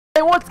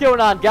Hey, what's going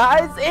on,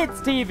 guys?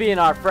 It's TV and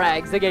our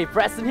frags, aka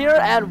Preston here,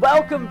 and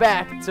welcome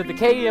back to the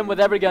KEM with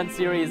Everygun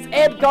series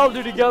and Call of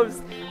Duty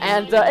Ghosts.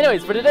 And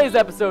anyways, for today's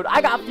episode,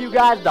 I got for you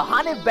guys the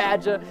Honey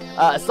Badger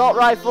assault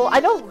rifle. I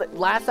know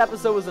last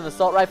episode was an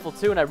assault rifle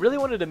too, and I really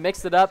wanted to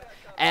mix it up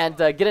and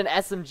get an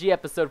SMG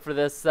episode for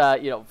this,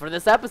 for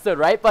this episode,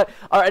 right?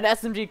 Or an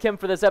SMG KEM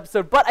for this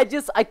episode. But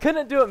I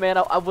couldn't do it, man.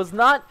 I was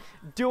not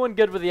doing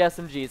good with the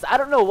SMGs. I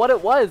don't know what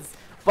it was.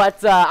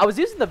 But I was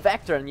using the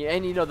Vector, and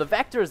you know the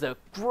Vector is a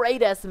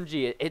great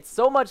SMG. It's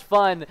so much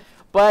fun,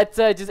 but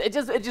it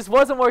just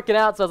wasn't working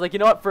out. So I was like, you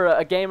know what? For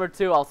a game or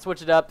two, I'll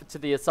switch it up to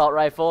the assault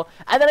rifle,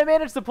 and then I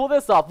managed to pull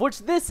this off. Which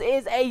this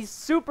is a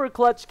super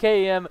clutch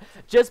KM,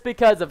 just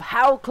because of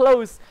how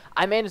close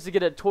I managed to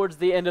get it towards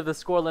the end of the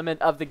score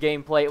limit of the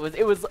gameplay.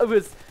 It was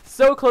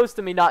so close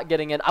to me not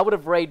getting it. I would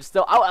have raged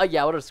still.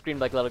 Yeah, I would have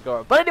screamed like Let It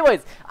Go. But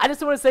anyways, I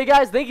just want to say,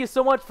 guys, thank you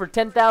so much for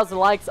 10,000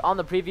 likes on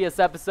the previous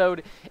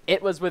episode.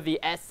 It was with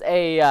the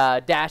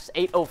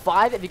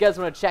SA-805. If you guys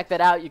want to check that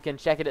out, you can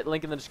check it at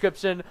link in the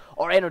description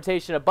or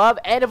annotation above.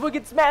 And if we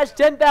could smash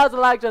 10,000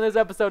 likes on this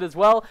episode as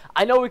well,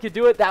 I know we could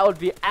do it. That would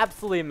be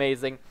absolutely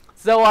amazing.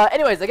 So,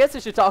 anyways, I guess I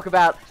should talk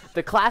about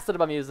the class that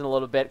I'm using a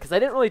little bit, because I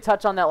didn't really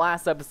touch on that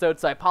last episode,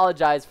 so I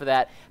apologize for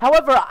that.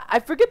 However, I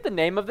forget the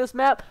name of this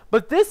map,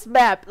 but this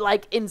map,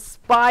 like,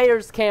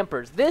 inspires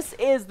campers. This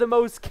is the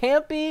most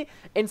campy,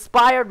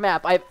 inspired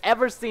map I've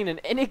ever seen in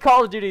any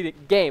Call of Duty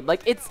game.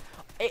 Like, it's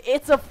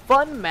a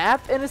fun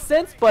map, in a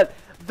sense, but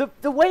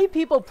the way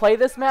people play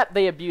this map,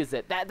 they abuse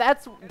it.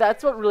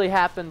 That's what really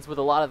happens with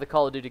a lot of the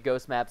Call of Duty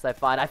Ghost maps, I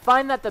find. I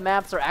find that the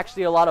maps are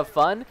actually a lot of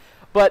fun,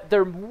 but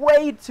they're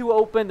way too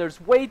open.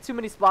 There's way too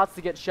many spots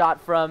to get shot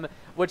from,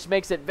 which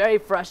makes it very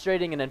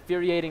frustrating and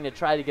infuriating to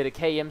try to get a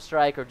KM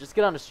strike or just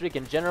get on a streak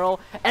in general.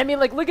 And I mean,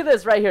 like, look at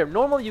this right here.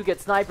 Normally you get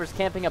snipers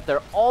camping up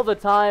there all the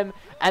time,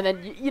 and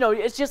then, you know,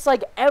 it's just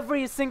like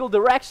every single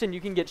direction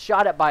you can get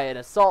shot at by an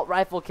assault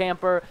rifle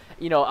camper,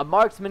 you know, a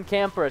marksman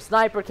camper, a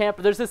sniper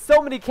camper. There's just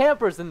so many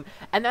campers, and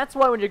that's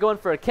why when you're going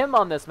for a KEM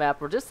on this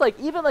map, or just like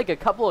even like a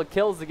couple of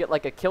kills to get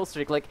like a kill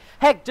streak, like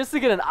heck, just to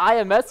get an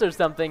IMS or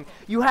something,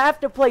 you have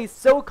to play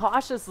so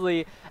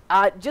cautiously,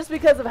 just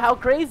because of how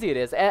crazy it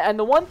is. And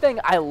the one thing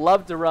I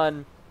love to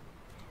run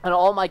on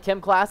all my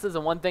KEM classes,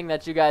 and one thing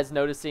that you guys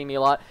notice seeing me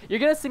a lot, you're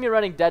going to see me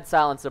running Dead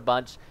Silence a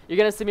bunch. You're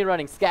going to see me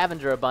running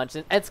Scavenger a bunch.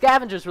 And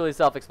Scavenger is really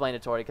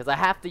self-explanatory, because I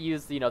have to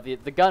use, you know,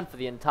 the gun for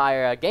the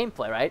entire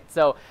gameplay, right?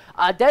 So,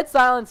 Dead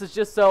Silence is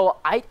just so,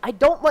 I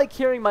don't like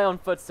hearing my own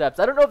footsteps.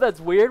 I don't know if that's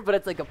weird, but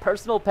it's like a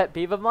personal pet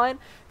peeve of mine.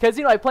 Because,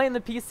 you know, I play in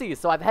the PC,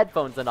 so I have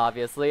headphones in,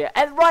 obviously.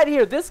 And right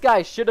here, this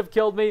guy should have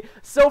killed me.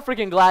 So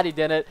freaking glad he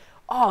didn't.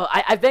 Oh,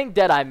 I think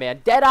Deadeye,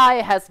 man.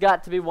 Deadeye has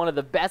got to be one of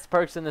the best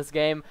perks in this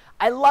game.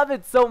 I love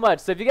it so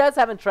much. So if you guys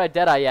haven't tried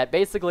Deadeye yet,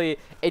 basically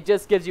it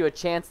just gives you a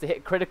chance to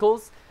hit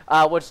criticals,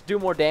 which do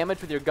more damage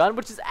with your gun,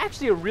 which is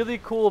actually a really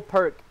cool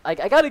perk. Like,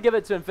 I gotta give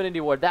it to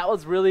Infinity Ward. That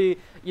was really,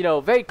 you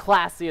know, very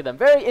classy of them.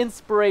 Very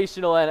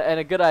inspirational and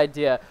a good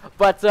idea.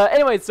 But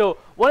anyway, so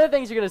one of the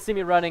things you're gonna see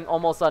me running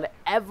almost on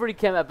every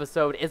KEM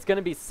episode is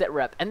gonna be sit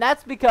rep. And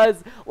that's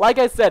because, like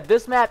I said,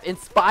 this map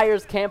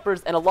inspires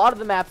campers, and a lot of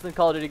the maps in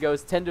Call of Duty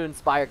Ghosts tend to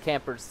inspire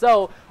campers.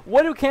 So,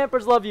 what do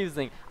campers love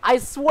using? I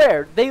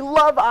swear, they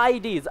love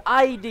IEDs.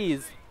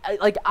 IEDs,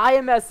 like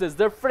IMSs,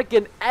 they're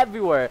freaking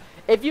everywhere.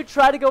 If you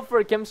try to go for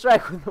a KEM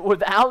strike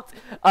without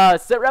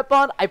sit rep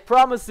on, I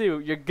promise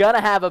you're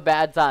gonna have a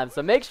bad time.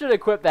 So make sure to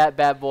equip that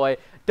bad boy.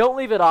 Don't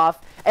leave it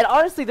off. And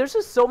honestly, there's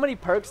just so many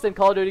perks in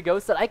Call of Duty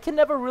Ghosts that I can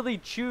never really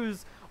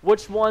choose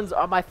which ones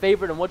are my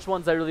favorite and which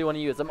ones I really want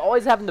to use. I'm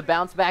always having to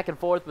bounce back and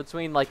forth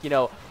between, like, you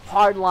know,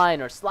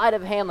 hardline or sleight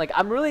of hand. Like,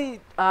 I'm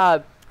really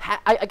I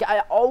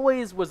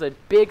always was a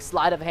big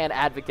sleight of hand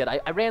advocate.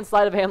 I ran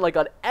sleight of hand like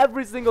on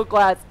every single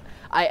class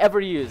I ever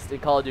used in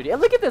Call of Duty. And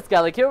look at this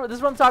guy. Like, here, this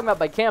is what I'm talking about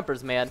by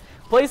campers, man.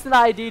 Place an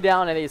ID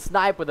down and they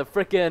snipe with a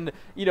freaking,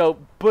 you know,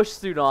 bush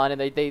suit on,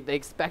 and they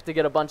expect to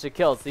get a bunch of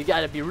kills. So you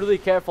gotta be really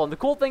careful. And the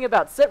cool thing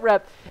about sit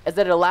rep is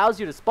that it allows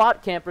you to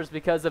spot campers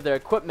because of their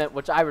equipment,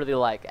 which I really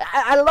like.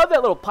 I love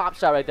that little pop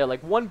shot right there.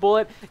 Like, one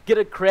bullet, get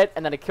a crit,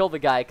 and then I kill the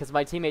guy because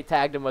my teammate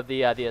tagged him with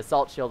the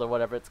assault shield or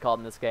whatever it's called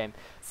in this game.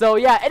 So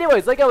yeah,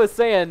 anyways, like I was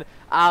saying,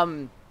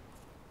 I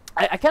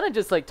kind of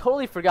just like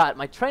totally forgot.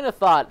 My train of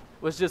thought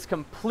was just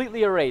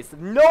completely erased.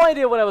 No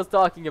idea what I was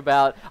talking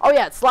about. Oh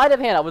yeah, sleight of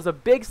hand. I was a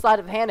big sleight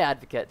of hand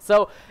advocate.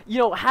 So, you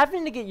know,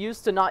 having to get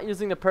used to not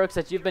using the perks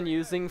that you've been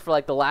using for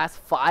like the last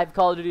 5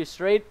 Call of Duty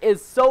straight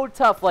is so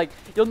tough. Like,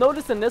 you'll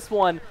notice in this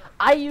one,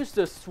 I used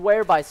to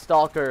swear by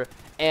Stalker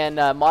and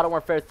Modern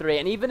Warfare 3,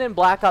 and even in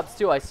Black Ops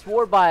 2, I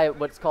swore by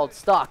what's called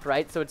Stalk,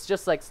 right? So it's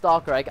just like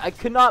Stalker. I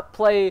could not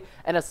play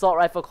an assault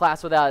rifle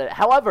class without it.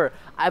 However,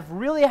 I've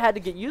really had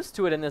to get used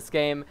to it in this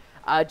game.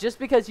 Just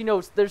because, you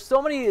know, there's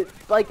so many,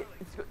 like,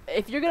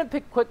 if you're gonna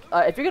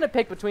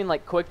pick between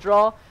like quick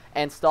draw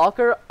and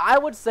Stalker, I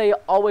would say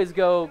always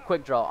go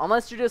quick draw.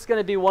 Unless you're just going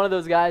to be one of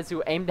those guys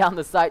who aim down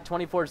the sight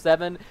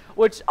 24/7,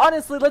 which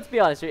honestly, let's be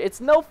honest here, it's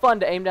no fun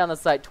to aim down the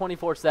sight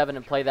 24/7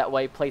 and play that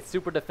way, play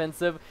super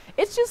defensive.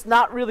 It's just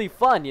not really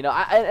fun, you know.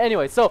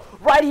 Anyway, so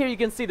right here you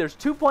can see there's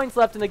 2 points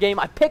left in the game.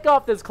 I pick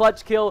off this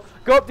clutch kill,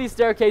 go up these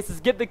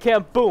staircases, get the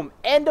KEM, boom,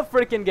 end of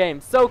freaking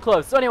game. So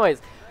close. So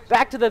anyways,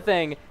 back to the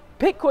thing.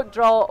 Pick quick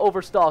draw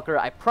over Stalker.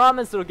 I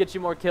promise it'll get you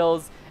more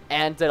kills,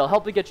 and it'll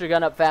help you get your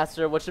gun up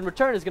faster, which in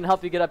return is going to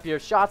help you get up your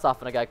shots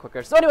off on a guy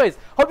quicker. So anyways,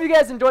 hope you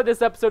guys enjoyed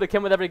this episode of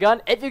KEM with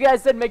Everygun. If you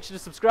guys did, make sure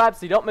to subscribe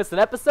so you don't miss an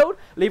episode.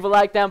 Leave a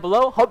like down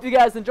below. Hope you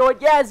guys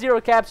enjoyed. Yeah,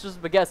 0 captures,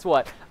 but guess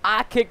what?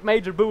 I kicked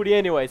major booty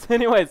anyways.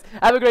 Anyways,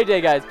 have a great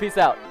day, guys. Peace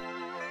out.